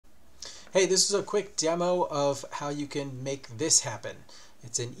Hey, this is a quick demo of how you can make this happen.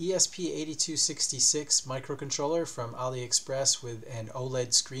 It's an ESP8266 microcontroller from AliExpress with an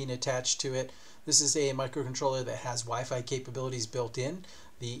OLED screen attached to it. This is a microcontroller that has Wi-Fi capabilities built in.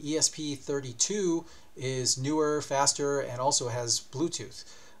 The ESP32 is newer, faster, and also has Bluetooth.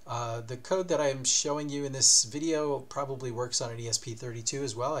 The code that I'm showing you in this video probably works on an ESP32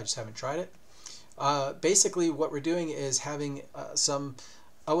 as well. I just haven't tried it. Basically, what we're doing is having some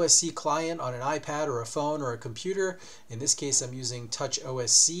OSC client on an iPad or a phone or a computer. In this case, I'm using Touch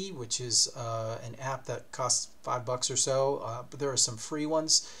OSC, which is an app that costs $5 or so, but there are some free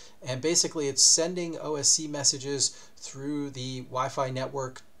ones. And basically, it's sending OSC messages through the Wi-Fi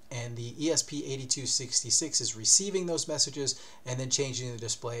network, and the ESP8266 is receiving those messages and then changing the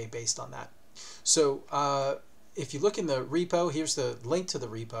display based on that. So if you look in the repo, here's the link to the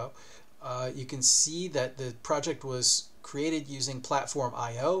repo. You can see that the project was created using Platform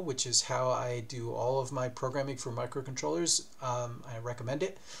IO, which is how I do all of my programming for microcontrollers. I recommend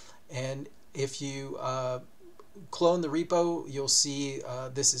it. And if you clone the repo, you'll see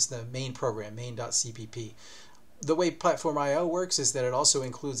this is the main program, main.cpp. The way Platform IO works is that it also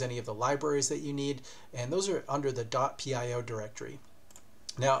includes any of the libraries that you need, and those are under the .pio directory.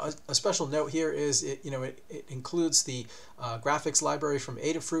 Now, a special note here is it includes the graphics library from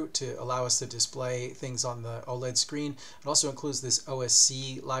Adafruit to allow us to display things on the OLED screen. It also includes this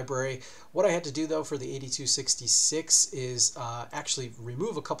OSC library. What I had to do though for the 8266 is actually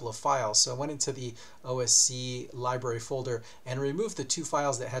remove a couple of files. So I went into the OSC library folder and removed the two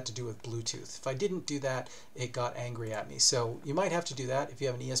files that had to do with Bluetooth. If I didn't do that, it got angry at me. So you might have to do that. If you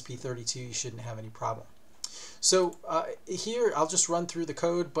have an ESP32, you shouldn't have any problem. So here I'll just run through the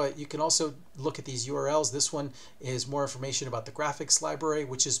code, but you can also look at these URLs. This one is more information about the graphics library,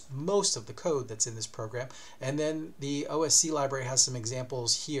 which is most of the code that's in this program. And then the OSC library has some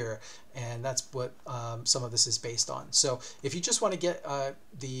examples here, and that's what some of this is based on. So if you just want to get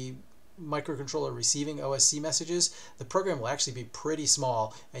the microcontroller receiving OSC messages, the program will actually be pretty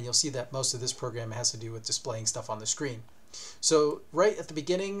small, and you'll see that most of this program has to do with displaying stuff on the screen. So right at the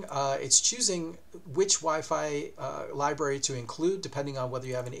beginning, it's choosing which Wi-Fi library to include depending on whether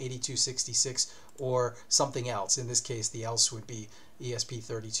you have an 8266 or something else. In this case, the else would be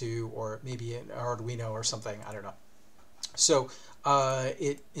ESP32 or maybe an Arduino or something, I don't know. So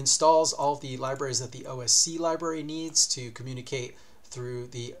it installs all the libraries that the OSC library needs to communicate through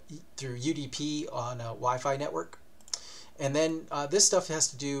UDP on a Wi-Fi network. And then this stuff has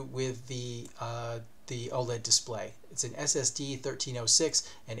to do with the OLED display. It's an SSD 1306,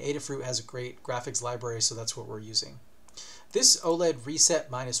 and Adafruit has a great graphics library, so that's what we're using. This OLED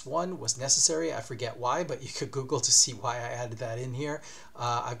reset -1 was necessary. I forget why, but you could Google to see why I added that in here.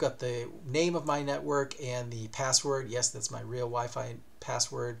 I've got the name of my network and the password. Yes, that's my real Wi-Fi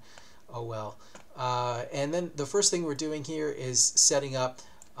password. Oh well. And then the first thing we're doing here is setting up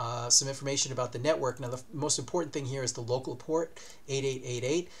some information about the network. Now, the most important thing here is the local port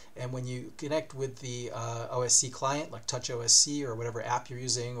 8888, and when you connect with the OSC client like Touch OSC or whatever app you're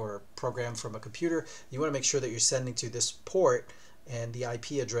using or program from a computer, you want to make sure that you're sending to this port, and the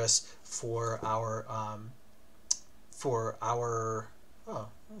IP address for our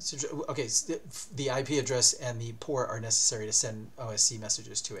the IP address and the port are necessary to send OSC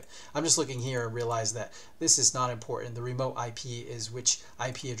messages to it. I'm just looking here and realize that this is not important. The remote IP is which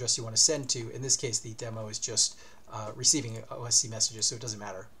IP address you want to send to. In this case, the demo is just receiving OSC messages, so it doesn't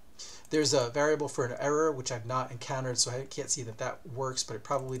matter. There's a variable for an error, which I've not encountered, so I can't see that that works, but it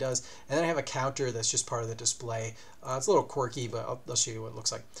probably does. And then I have a counter that's just part of the display. It's a little quirky, but I'll show you what it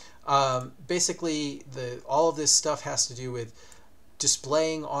looks like. Basically, all of this stuff has to do with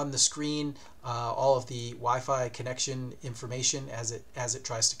displaying on the screen all of the Wi-Fi connection information as it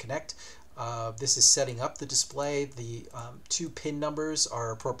tries to connect. This is setting up the display. The two pin numbers are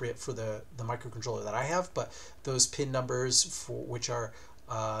appropriate for the microcontroller that I have, but those pin numbers for which are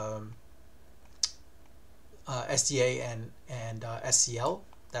SDA and SCL.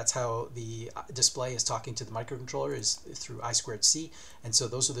 That's how the display is talking to the microcontroller, is through I2C, and so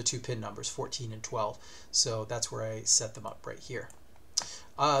those are the two pin numbers, 14 and 12. So that's where I set them up right here.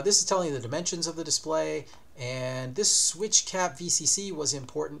 This is telling you the dimensions of the display, and this switch cap VCC was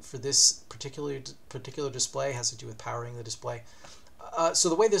important for this particular display. It has to do with powering the display. So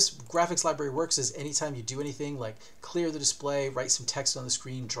the way this graphics library works is anytime you do anything like clear the display, write some text on the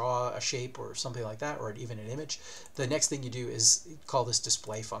screen, draw a shape or something like that, or even an image, the next thing you do is call this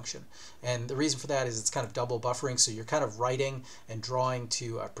display function. And the reason for that is it's kind of double buffering, so you're kind of writing and drawing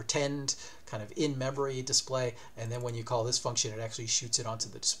to pretend kind of in-memory display, and then when you call this function, it actually shoots it onto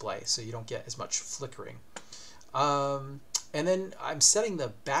the display, so you don't get as much flickering. And then I'm setting the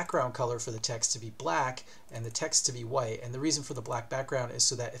background color for the text to be black and the text to be white. And the reason for the black background is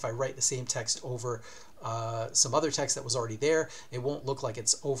so that if I write the same text over some other text that was already there, it won't look like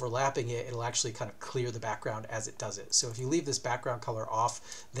it's overlapping it. It'll actually kind of clear the background as it does it. So if you leave this background color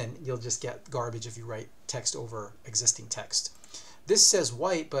off, then you'll just get garbage if you write text over existing text. This says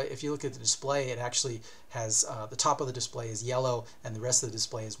white, but if you look at the display, it actually has the top of the display is yellow and the rest of the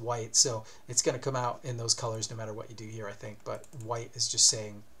display is white. So it's going to come out in those colors no matter what you do here, I think. But white is just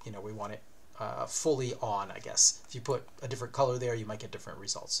saying, you know, we want it fully on, I guess. If you put a different color there, you might get different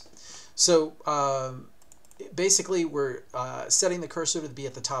results. So basically, we're setting the cursor to be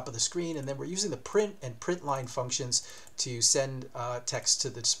at the top of the screen, and then we're using the print and print line functions to send text to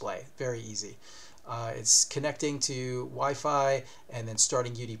the display. Very easy. It's connecting to Wi-Fi and then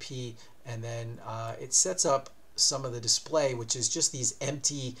starting UDP, and then it sets up some of the display, which is just these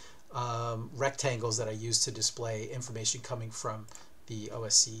empty rectangles that I use to display information coming from the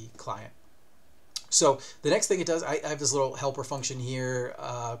OSC client. So the next thing it does, I have this little helper function here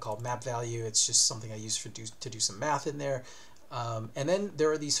called map value. It's just something I use to do some math in there. And then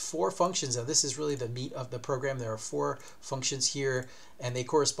there are these 4 functions. Now this is really the meat of the program. There are 4 functions here, and they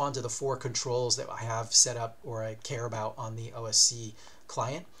correspond to the 4 controls that I have set up or I care about on the OSC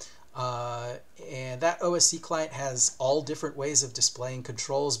client. And that OSC client has all different ways of displaying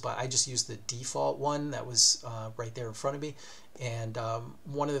controls, but I just used the default one that was right there in front of me. And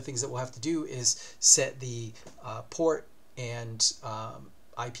one of the things that we'll have to do is set the port and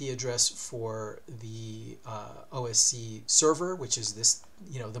IP address for the OSC server, which is this,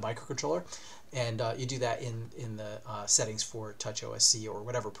 you know, the microcontroller, and you do that in the settings for Touch OSC or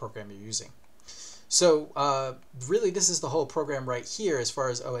whatever program you're using. So really, this is the whole program right here as far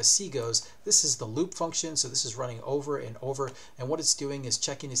as OSC goes. This is the loop function, so this is running over and over, and what it's doing is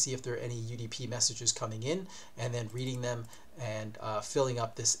checking to see if there are any UDP messages coming in, and then reading them and filling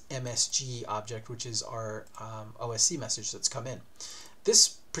up this MSG object, which is our OSC message that's come in. This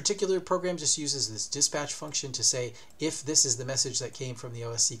particular program just uses this dispatch function to say, if this is the message that came from the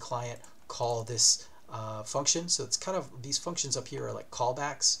OSC client, call this function. So it's kind of, these functions up here are like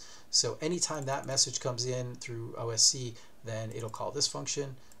callbacks. So anytime that message comes in through OSC, then it'll call this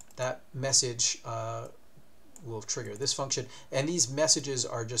function. That message will trigger this function. And these messages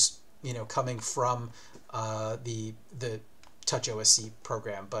are just, you know, coming from the Touch OSC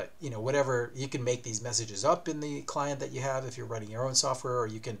program, but you know, whatever, you can make these messages up in the client that you have if you're writing your own software, or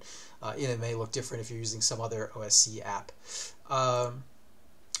you can it may look different if you're using some other OSC app.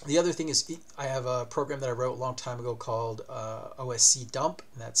 The other thing is, I have a program that I wrote a long time ago called OSC dump,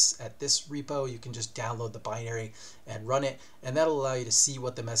 and that's at this repo. You can just download the binary and run it, and that'll allow you to see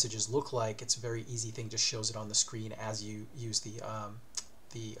what the messages look like. It's a very easy thing, just shows it on the screen as you use the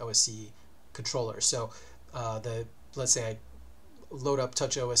OSC controller. So let's say I load up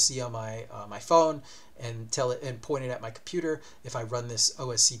Touch OSC on my phone and tell it and point it at my computer. If I run this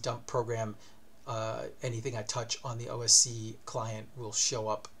OSC dump program, anything I touch on the OSC client will show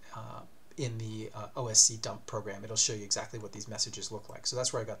up in the OSC dump program. It'll show you exactly what these messages look like. So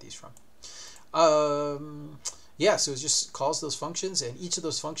that's where I got these from. Yeah, so it just calls those functions, and each of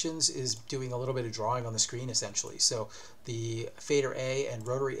those functions is doing a little bit of drawing on the screen essentially. So the fader A and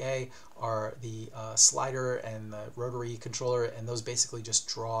rotary A are the slider and the rotary controller, and those basically just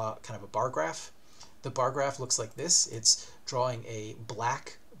draw kind of a bar graph. The bar graph looks like this. It's drawing a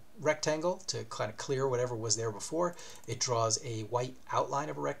black rectangle to kind of clear whatever was there before. It draws a white outline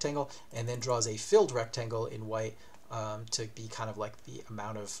of a rectangle, and then draws a filled rectangle in white to be kind of like the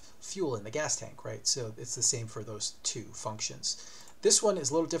amount of fuel in the gas tank, right? So it's the same for those 2 functions. This one is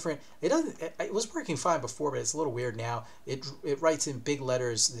a little different. It was working fine before, but it's a little weird now. It writes in big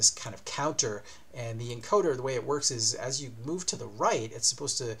letters this kind of counter, and the encoder, the way it works is as you move to the right, it's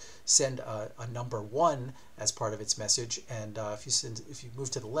supposed to send a number 1 as part of its message, and if you move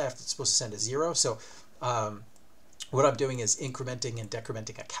to the left, it's supposed to send a 0. So what I'm doing is incrementing and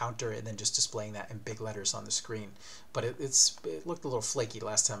decrementing a counter and then just displaying that in big letters on the screen. But it looked a little flaky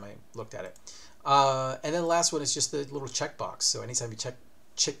last time I looked at it. And then the last one is just the little checkbox. So anytime you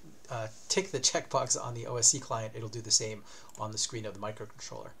tick the checkbox on the OSC client, it'll do the same on the screen of the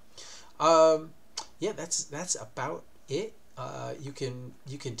microcontroller. Yeah, that's about it. You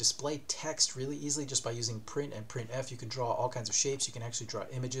can display text really easily just by using print and printf. You can draw all kinds of shapes. You can actually draw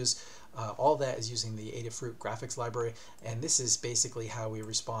images. All that is using the Adafruit graphics library, and this is basically how we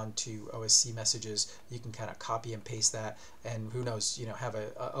respond to OSC messages. You can kind of copy and paste that, and who knows, you know, have a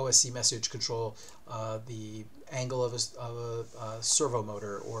OSC message control the angle of a servo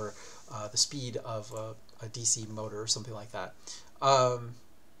motor, or the speed of a DC motor or something like that.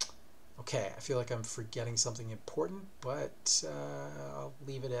 Okay, I feel like I'm forgetting something important, but I'll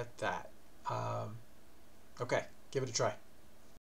leave it at that. Okay, give it a try.